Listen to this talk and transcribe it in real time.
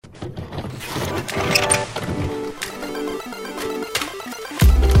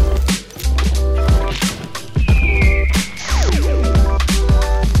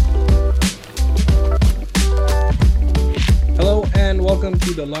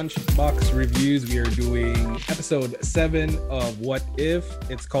the Lunchbox Reviews. We are doing episode 7 of What If.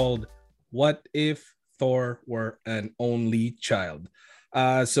 It's called What If Thor Were an Only Child.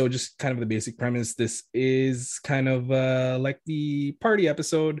 So just kind of the basic premise. This is kind of like the party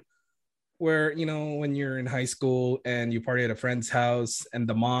episode where, you know, when you're in high school and you party at a friend's house and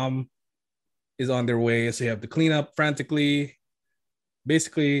the mom is on their way, so you have to clean up frantically.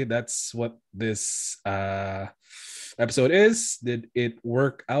 Basically, that's what this episode is. Did it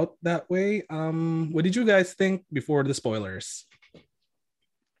work out that way? What did you guys think before the spoilers?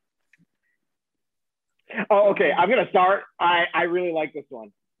 Oh, okay. I'm gonna start. I really like this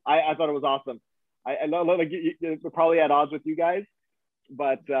one. I thought it was awesome. I know, like, we're probably at odds with you guys,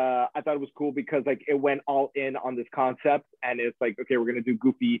 but I thought it was cool because like it went all in on this concept, and it's like, okay, we're gonna do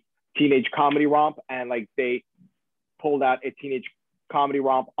goofy teenage comedy romp, and like they pulled out a teenage comedy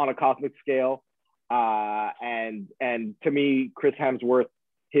romp on a cosmic scale. And to me, Chris Hemsworth,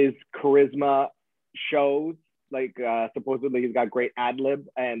 his charisma shows. Like supposedly he's got great ad lib,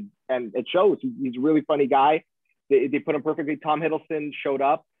 and it shows. He's a really funny guy. They put him perfectly. Tom Hiddleston showed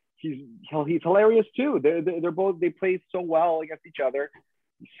up. He's hilarious too. They're both, they play so well against each other.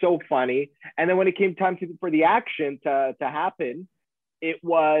 So funny. And then when it came time for the action to happen, it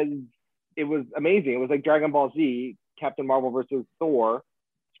was amazing. It was like Dragon Ball Z, Captain Marvel versus Thor.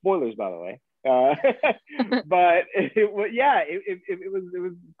 Spoilers, by the way. But it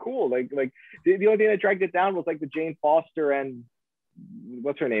was cool. Like the only thing that dragged it down was like the Jane Foster and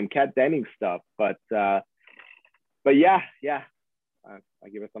what's her name, Kat Dennings stuff. But yeah, I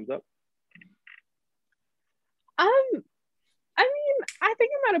give it a thumbs up. I mean, I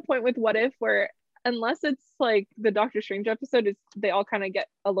think I'm at a point with What If where unless it's like the Doctor Strange episode, they all kind of get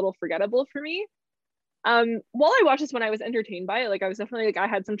a little forgettable for me. While I watched this, when I was entertained by it, like I was definitely like, I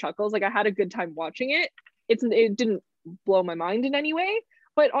had some chuckles, like I had a good time watching it. It didn't blow my mind in any way,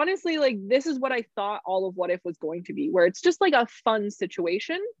 but honestly, like this is what I thought all of What If was going to be, where it's just like a fun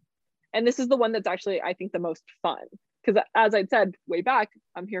situation, and this is the one that's actually, I think, the most fun, because as I'd said way back,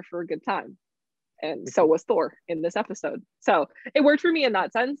 I'm here for a good time, and so was Thor in this episode, so it worked for me in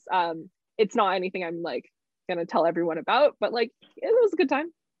that sense. It's not anything I'm like gonna tell everyone about, but like it was a good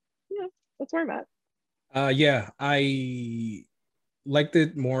time. Yeah, that's where I'm at. Yeah, I liked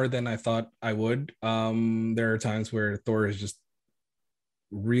it more than I thought I would. There are times where Thor is just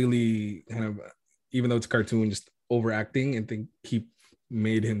really kind of, even though it's a cartoon, just overacting, and think he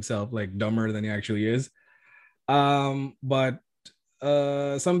made himself like dumber than he actually is. But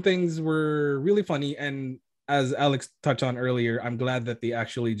some things were really funny, and as Alex touched on earlier, I'm glad that they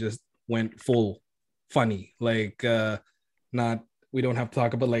actually just went full funny. Like not, we don't have to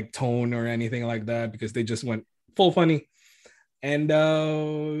talk about like tone or anything like that, because they just went full funny. And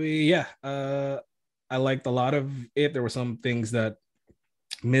I liked a lot of it. There were some things that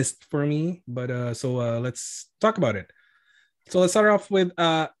missed for me, but so let's talk about it. So let's start off with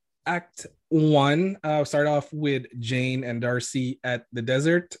Act 1. Start off with Jane and Darcy at the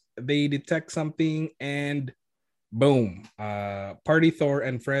desert. They detect something, and boom, party Thor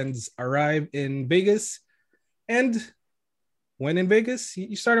and friends arrive in Vegas. And when in Vegas,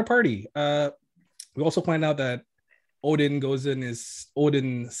 you start a party. We also find out that Odin goes in his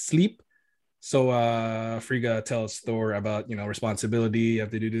Odin sleep. So Frigga tells Thor about, you know, responsibility. You have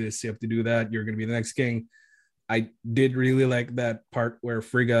to do this, you have to do that. You're going to be the next king. I did really like that part where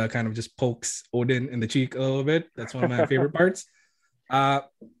Frigga kind of just pokes Odin in the cheek a little bit. That's one of my favorite parts.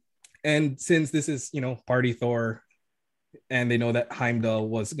 And since this is, you know, party Thor, and they know that Heimdall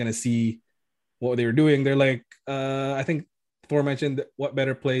was going to see what they were doing, they're like, I think Thor mentioned, what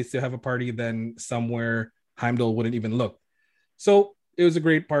better place to have a party than somewhere Heimdall wouldn't even look. So it was a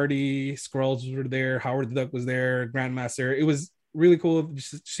great party. Skrulls were there. Howard the Duck was there. Grandmaster. It was really cool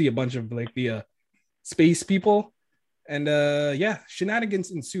just to see a bunch of like the space people. And yeah,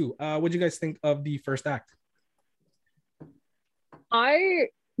 shenanigans ensue. What do you guys think of the first act? I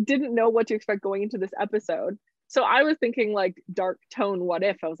didn't know what to expect going into this episode. So I was thinking like dark tone What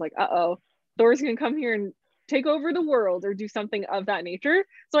If. I was like, uh-oh, Thor's gonna come here and take over the world or do something of that nature.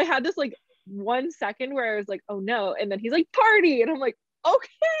 So I had this like 1 second where I was like, oh no. And then he's like, party. And I'm like,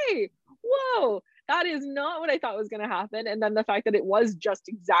 okay, whoa, that is not what I thought was going to happen. And then the fact that it was just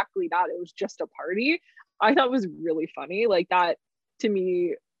exactly that, it was just a party, I thought was really funny. Like that, to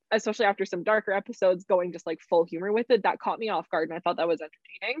me, especially after some darker episodes, going just like full humor with it, that caught me off guard. And I thought that was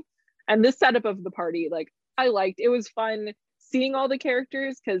entertaining. And this setup of the party, like I liked. It was fun seeing all the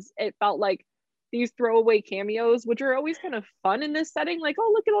characters, because it felt like these throwaway cameos, which are always kind of fun in this setting. Like,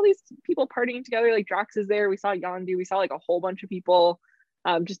 oh, look at all these people partying together. Like Drax is there. We saw Yondu. We saw like a whole bunch of people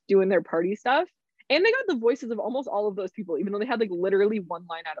just doing their party stuff. And they got the voices of almost all of those people, even though they had like literally one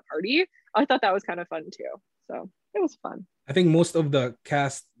line at a party. I thought that was kind of fun too. So it was fun. I think most of the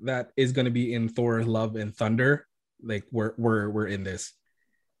cast that is going to be in Thor: Love and Thunder, like we're in this,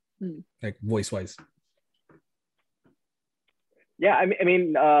 like voice wise. Yeah, I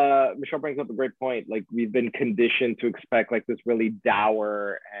mean, Michelle brings up a great point. Like we've been conditioned to expect like this really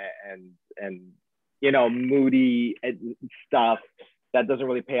dour and moody stuff that doesn't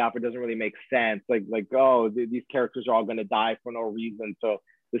really pay off. It doesn't really make sense. Like these characters are all going to die for no reason, so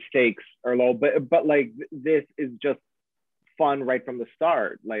the stakes are low. But like this is just fun right from the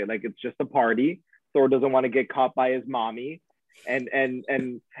start. Like it's just a party. Thor doesn't want to get caught by his mommy. And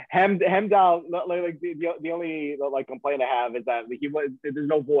Hemdall, like the only like complaint I have is that there's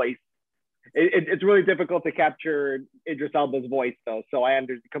no voice. It's really difficult to capture Idris Elba's voice though, so I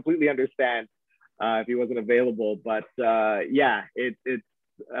completely understand if he wasn't available. But yeah, it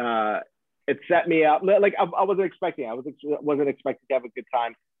set me up. Like I wasn't expecting. Wasn't expecting to have a good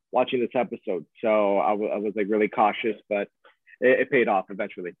time watching this episode. So I was like really cautious, but it paid off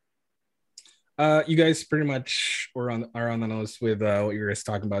eventually. You guys pretty much are on the nose with what you were guys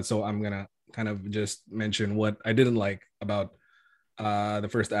talking about. So I'm gonna kind of just mention what I didn't like about the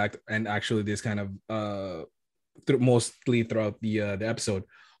first act, and actually this kind of mostly throughout the episode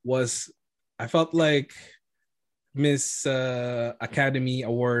was I felt like Miss Academy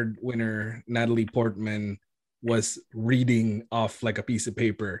Award winner Natalie Portman was reading off like a piece of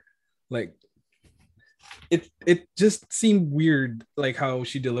paper. Like it just seemed weird, like how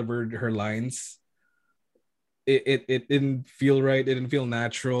she delivered her lines. It didn't feel right. It didn't feel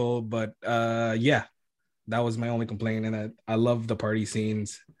natural. But yeah, that was my only complaint. And I love the party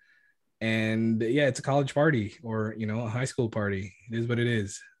scenes. And yeah, it's a college party or a high school party. It is what it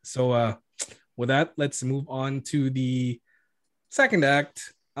is. So with that, let's move on to the second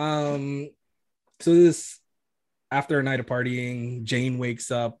act. So this after a night of partying, Jane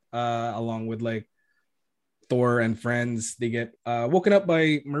wakes up along with like Thor and friends. They get woken up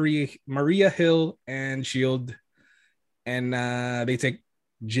by Maria Hill and Shield, and they take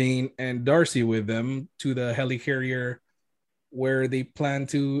Jane and Darcy with them to the helicarrier where they plan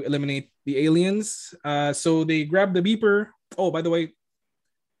to eliminate the aliens. So they grab the beeper. Oh, by the way,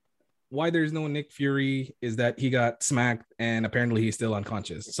 why there's no Nick Fury is that he got smacked and apparently he's still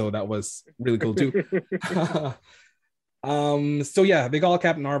unconscious. So that was really cool too. So yeah, they call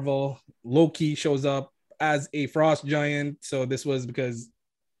Captain Marvel. Loki shows up as a frost giant. So this was because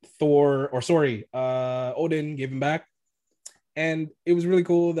Odin gave him back. And it was really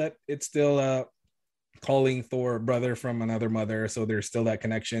cool that it's still calling Thor brother from another mother. So there's still that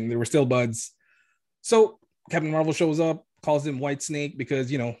connection. They were still buds. So Captain Marvel shows up, calls him White Snake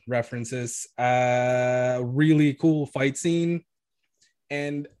because, references. Really cool fight scene.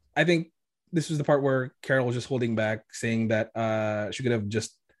 And I think this was the part where Carol was just holding back, saying that she could have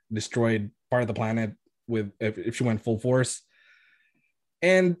just destroyed part of the planet if she went full force.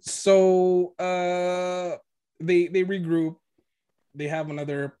 And so they regroup. They have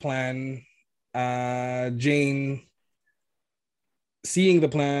another plan. Jane, seeing the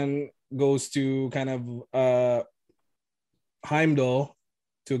plan, goes to kind of Heimdall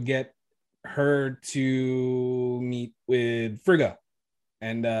to get her to meet with Frigga.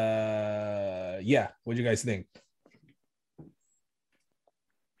 And yeah, what do you guys think?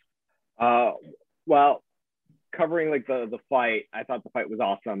 Well, covering like the fight, I thought the fight was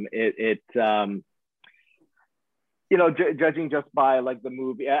awesome. Judging just by like the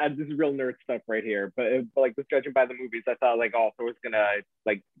movie, this is real nerd stuff right here, but like just judging by the movies, I thought like Thor was gonna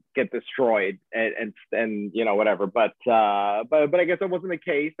like get destroyed and whatever. But I guess that wasn't the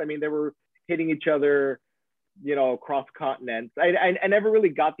case. I mean, they were hitting each other, across continents. I never really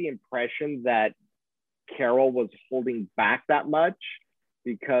got the impression that Carol was holding back that much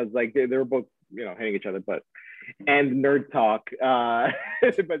because like they were both hitting each other, and nerd talk,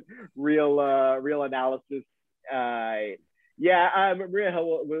 but real analysis. Maria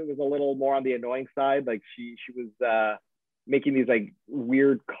Hill was a little more on the annoying side. Like she was making these like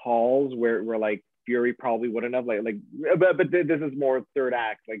weird calls where like Fury probably wouldn't have but this is more third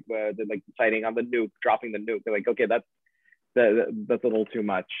act, like like deciding on the nuke, dropping the nuke. They're like, okay, that's a little too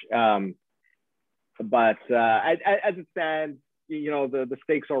much. But as it stands, the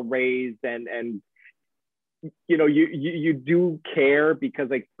stakes are raised and you do care because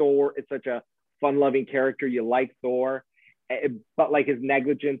like Thor is such a fun-loving character. You like Thor, but like his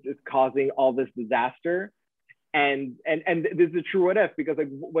negligence is causing all this disaster. And this is a true what if, because like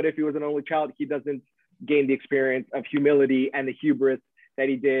what if he was an only child? He doesn't gain the experience of humility and the hubris that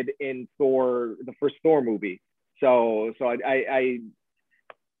he did in Thor, the first Thor movie. So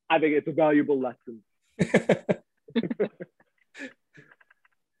I think it's a valuable lesson.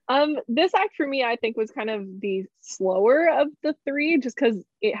 This act for me, I think, was kind of the slower of the three, just because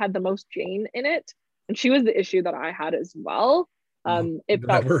it had the most Jane in it, and she was the issue that I had as well. It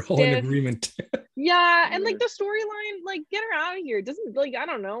felt we're all in stiff. agreement. Yeah, and like the storyline, like get her out of here. It doesn't, like, I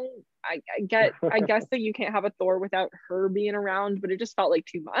don't know. I guess that you can't have a Thor without her being around, but it just felt like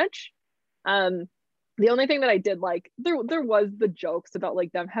too much. The only thing that I did like, there was the jokes about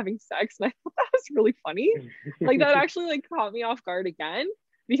like them having sex, and I thought that was really funny. Like that actually like caught me off guard again,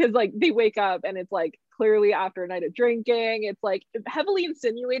 because like they wake up and it's like clearly after a night of drinking. It's like heavily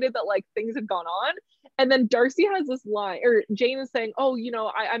insinuated that like things have gone on. And then Darcy has this line, or Jane is saying, oh, you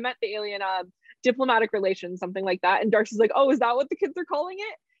know, I met the alien, diplomatic relations, something like that. And Darcy's like, oh, is that what the kids are calling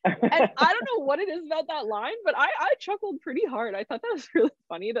it? And I don't know what it is about that line, but I chuckled pretty hard. I thought that was really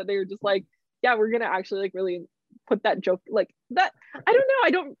funny that they were just like, yeah, we're gonna actually like really put that joke like that. I don't know. I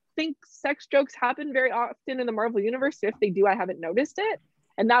don't think sex jokes happen very often in the Marvel universe. If they do, I haven't noticed it.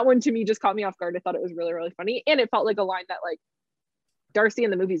 And that one to me just caught me off guard. I thought it was really, really funny. And it felt like a line that like Darcy in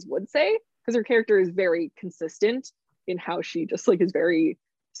the movies would say, because her character is very consistent in how she just like is very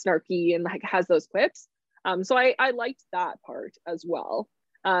snarky and like has those quips. So I liked that part as well.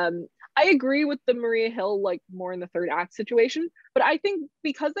 I agree with the Maria Hill like more in the third act situation, but I think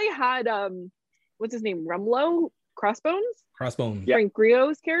because they had what's his name, Rumlow Crossbones, Frank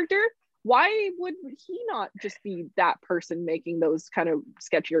Grillo's character, why would he not just be that person making those kind of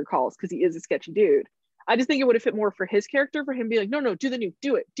sketchier calls, because he is a sketchy dude? I just think it would have fit more for his character, for him being like, no, do the nuke,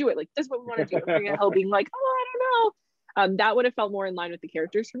 do it, like this is what we want to do. And Maria Hill being like, oh, I don't know. That would have felt more in line with the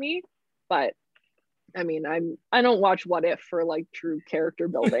characters for me. But I mean, I don't watch What If for like true character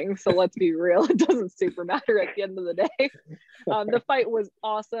building, so let's be real, it doesn't super matter at the end of the day. The fight was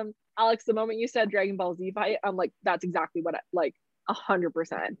awesome. Alex, the moment you said Dragon Ball Z fight, I'm like, that's exactly what I like, 100%.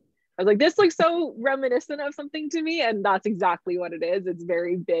 I was like, this looks so reminiscent of something to me, and that's exactly what it is. It's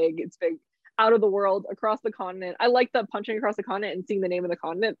very big. It's big, out of the world, across the continent. I like the punching across the continent and seeing the name of the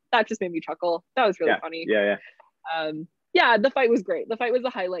continent. That just made me chuckle. That was really funny. Yeah, the fight was great. The fight was the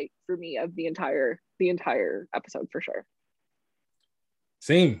highlight for me of the entire episode for sure.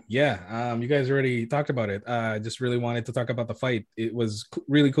 Same, yeah. You guys already talked about it. I just really wanted to talk about the fight. It was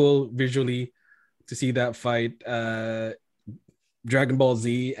really cool visually to see that fight. Dragon Ball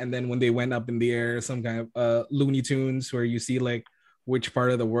Z, and then when they went up in the air, some kind of Looney Tunes where you see like which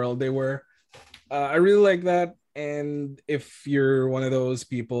part of the world they were. I really like that. And if you're one of those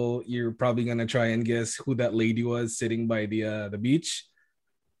people, you're probably gonna try and guess who that lady was sitting by the beach.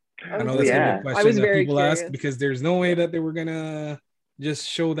 I know that's a big question that people ask, because there's no way that they were gonna just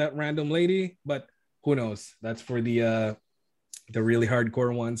show that random lady, but who knows? That's for the really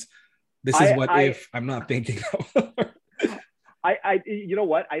hardcore ones. This is if I'm not thinking of. You know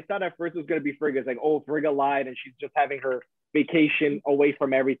what? I thought at first it was gonna be Frigga. It's like, oh, Frigga lied and she's just having her vacation away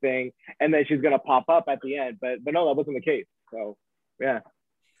from everything, and then she's gonna pop up at the end, but no, that wasn't the case. So yeah,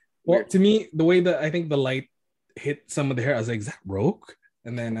 well, to me, the way that I think the light hit some of the hair, I was like, is that Rogue?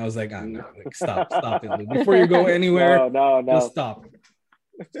 And then I was like, oh, no, like, stop it before you go anywhere. No, stop.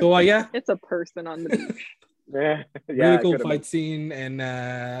 So yeah, it's a person on the beach. Really cool fight scene, and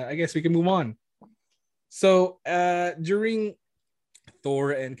I guess we can move on. So during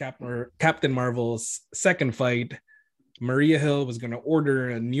Thor and Captain Marvel's second fight, Maria Hill was going to order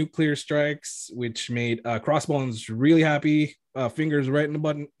a nuclear strikes, which made Crossbones really happy. Fingers right in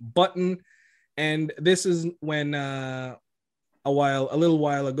the button. And this is when a little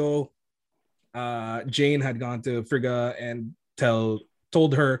while ago, Jane had gone to Frigga and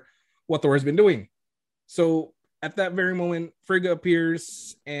told her what Thor has been doing. So at that very moment, Frigga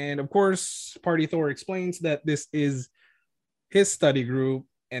appears, and of course, Party Thor explains that this is his study group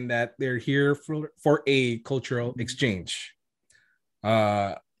and that they're here for a cultural exchange.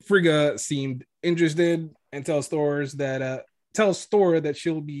 Frigga seemed interested and tells Thor that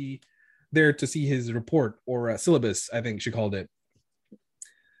she'll be there to see his report, or syllabus, I think she called it.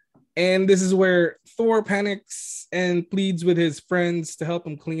 And this is where Thor panics and pleads with his friends to help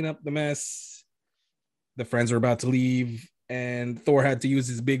him clean up the mess. The friends are about to leave, and Thor had to use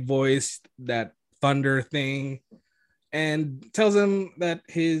his big voice, that thunder thing, and tells him that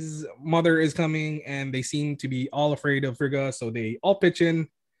his mother is coming, and they seem to be all afraid of Frigga, so they all pitch in,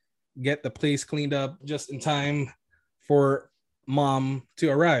 get the place cleaned up just in time for Mom to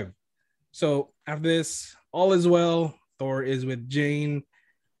arrive. So after this, all is well. Thor is with Jane,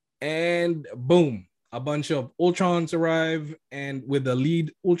 and boom, a bunch of Ultrons arrive, and with the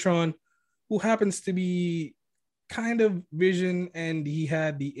lead Ultron, who happens to be kind of Vision, and he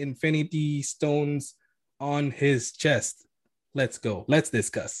had the Infinity Stones on his chest. Let's go. Let's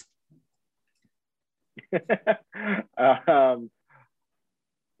discuss. um,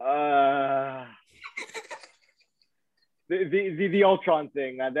 uh, the Ultron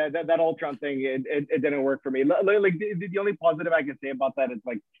thing, that Ultron thing, it didn't work for me. Like the only positive I can say about that is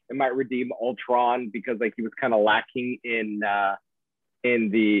like it might redeem Ultron because like he was kind of lacking in the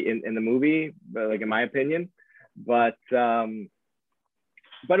movie, but like in my opinion. But no,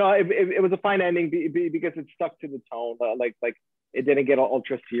 it was a fine ending because it stuck to the tone. Like it didn't get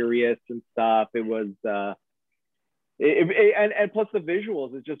ultra serious and stuff. It was and plus the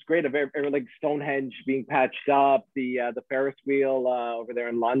visuals is just great of like Stonehenge being patched up, the Ferris wheel over there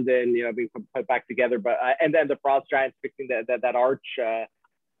in London, you know, being put back together, but and then the frost giants fixing that arch. I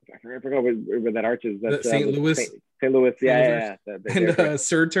forgot where that arch is. That's St. Louis. St. Louis, yeah. And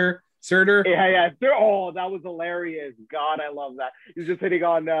Surtur. Yeah. Oh, that was hilarious. God, I love that. He's just hitting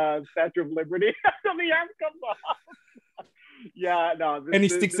on Statue of Liberty. The arm comes off. Yeah, no. And he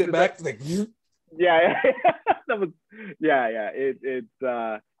sticks it back. Like, yeah. That was, yeah. It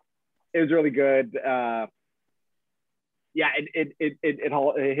was really good. Yeah, it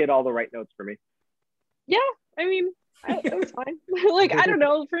hit all the right notes for me. Yeah, I mean, it was fine. Like, I don't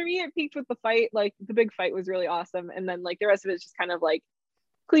know. For me, it peaked with the fight. Like, the big fight was really awesome, and then like the rest of it's just kind of like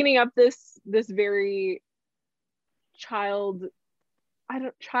cleaning up this very childish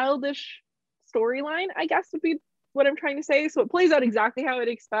storyline, I guess would be what I'm trying to say. So it plays out exactly how I'd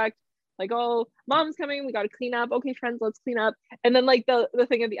expect. Like, oh, mom's coming, we got to clean up. Okay, friends, let's clean up. And then like the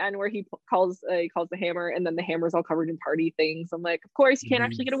thing at the end where he calls the hammer, and then the hammer's all covered in party things. I'm like, of course you can't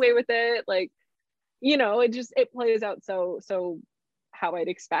actually get away with it. Like, you know, it plays out so how I'd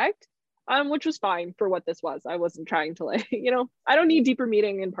expect. Which was fine for what this was. I wasn't trying to like, you know, I don't need deeper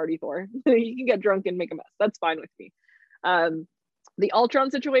meaning in Party Thor. You can get drunk and make a mess. That's fine with me. The Ultron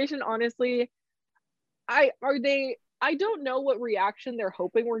situation, honestly, I don't know what reaction they're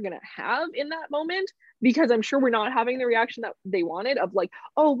hoping we're gonna have in that moment, because I'm sure we're not having the reaction that they wanted of like,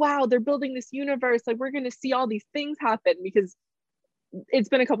 oh wow, they're building this universe, like we're gonna see all these things happen, because it's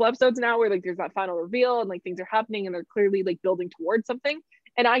been a couple episodes now where like there's that final reveal and like things are happening and they're clearly like building towards something.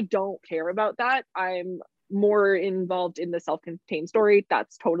 And I don't care about that. I'm more involved in the self-contained story.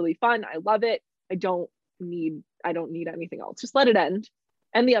 That's totally fun. I love it. I don't need anything else. Just let it end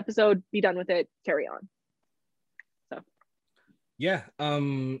the episode, be done with it, carry on. So yeah,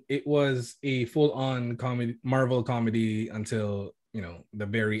 it was a full-on comedy, Marvel comedy until, you know, the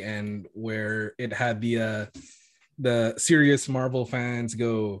very end, where it had the serious Marvel fans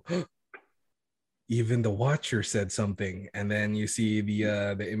go, even the Watcher said something, and then you see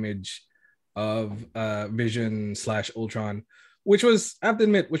the image of Vision / Ultron, which was, I have to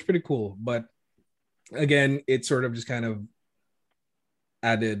admit, was pretty cool. But again, it sort of just kind of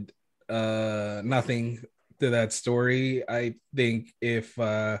added nothing to that story. I think if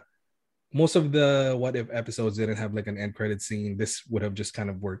most of the What If episodes didn't have like an end credit scene, this would have just kind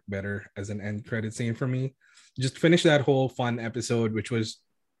of worked better as an end credit scene for me. Just finish that whole fun episode, which was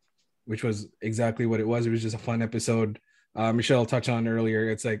exactly what it was. It was just a fun episode. Michelle touched on earlier.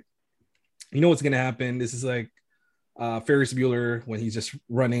 It's like, you know what's gonna happen. This is like Ferris Bueller when he's just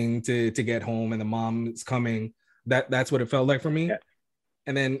running to get home and the mom is coming. That's what it felt like for me. Yeah.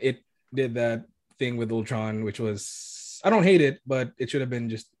 And then it did that thing with Ultron, which was, I don't hate it, but it should have been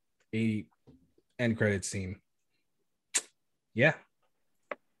just a end credit scene. Yeah.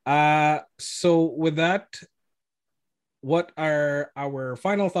 So with that, what are our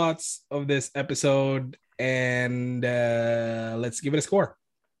final thoughts of this episode? And let's give it a score.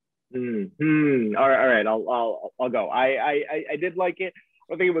 All right. I'll go. I did like it.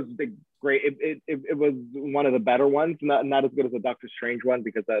 I think it was great. It was one of the better ones. Not as good as the Doctor Strange one,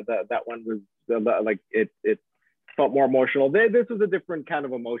 because that one was like it felt more emotional. This was a different kind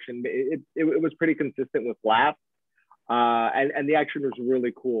of emotion. It was pretty consistent with laughs, and the action was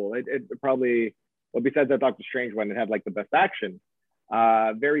really cool. It probably, well, besides that Doctor Strange one, it had like the best action.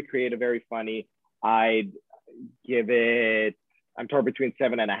 Very creative, very funny. I'd give it, I'm torn between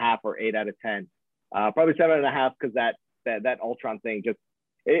 7.5 or 8 out of 10. Probably 7.5, because that Ultron thing just,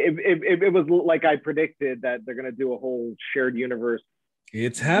 it was like I predicted that they're gonna do a whole shared universe.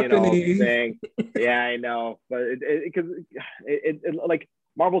 It's happening. Thing. Yeah, I know, but because it like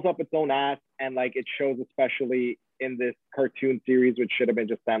Marvel's up its own ass, and like it shows especially in this cartoon series, which should have been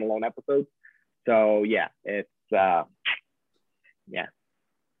just standalone episodes. So yeah, it's yeah.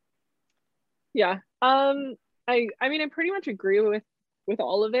 I mean, I pretty much agree with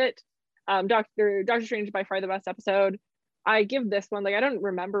all of it. Doctor Strange by far the best episode. I give this one, like, I don't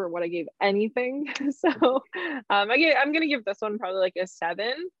remember what I gave anything, so I'm gonna give this one probably like a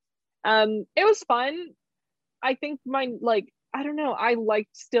 7. It was fun. I think my like I don't know. I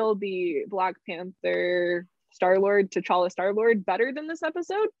liked still the Black Panther Star-Lord, T'Challa Star-Lord better than this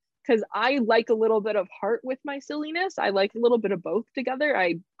episode because I like a little bit of heart with my silliness. I like a little bit of both together.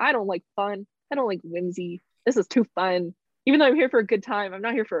 I don't like fun. I don't like whimsy. This is too fun. Even though I'm here for a good time, I'm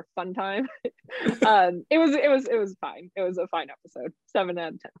not here for a fun time. It was fine. It was a fine episode. 7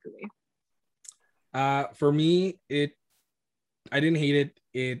 out of 10 for me. For me, I didn't hate it.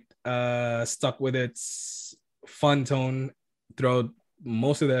 It stuck with its fun tone throughout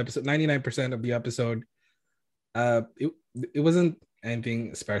most of the episode, 99% of the episode. It wasn't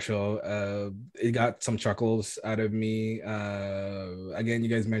anything special. It got some chuckles out of me. Again, you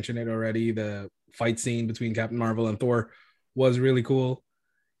guys mentioned it already. The fight scene between Captain Marvel and Thor was really cool.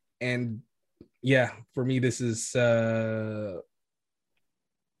 And yeah, for me, this is a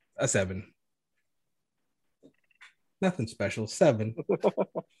 7. Nothing special. 7.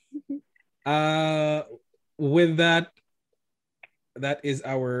 With that is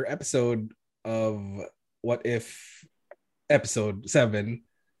our episode of What If episode 7.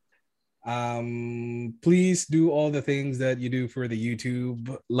 Please do all the things that you do for the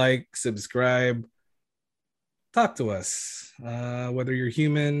YouTube, like, subscribe, talk to us, whether you're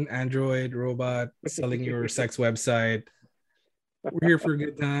human, android, robot, selling your sex website. We're here for a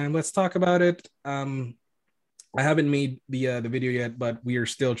good time. Let's talk about it. I haven't made the video yet, but we are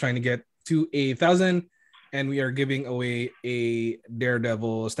still trying to get to 1,000, and we are giving away a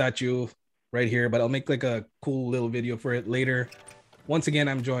Daredevil statue right here, but I'll make like a cool little video for it later. Once again,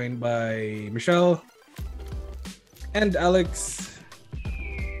 I'm joined by Michelle and Alex,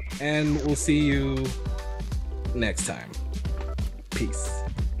 and we'll see you next time. Peace.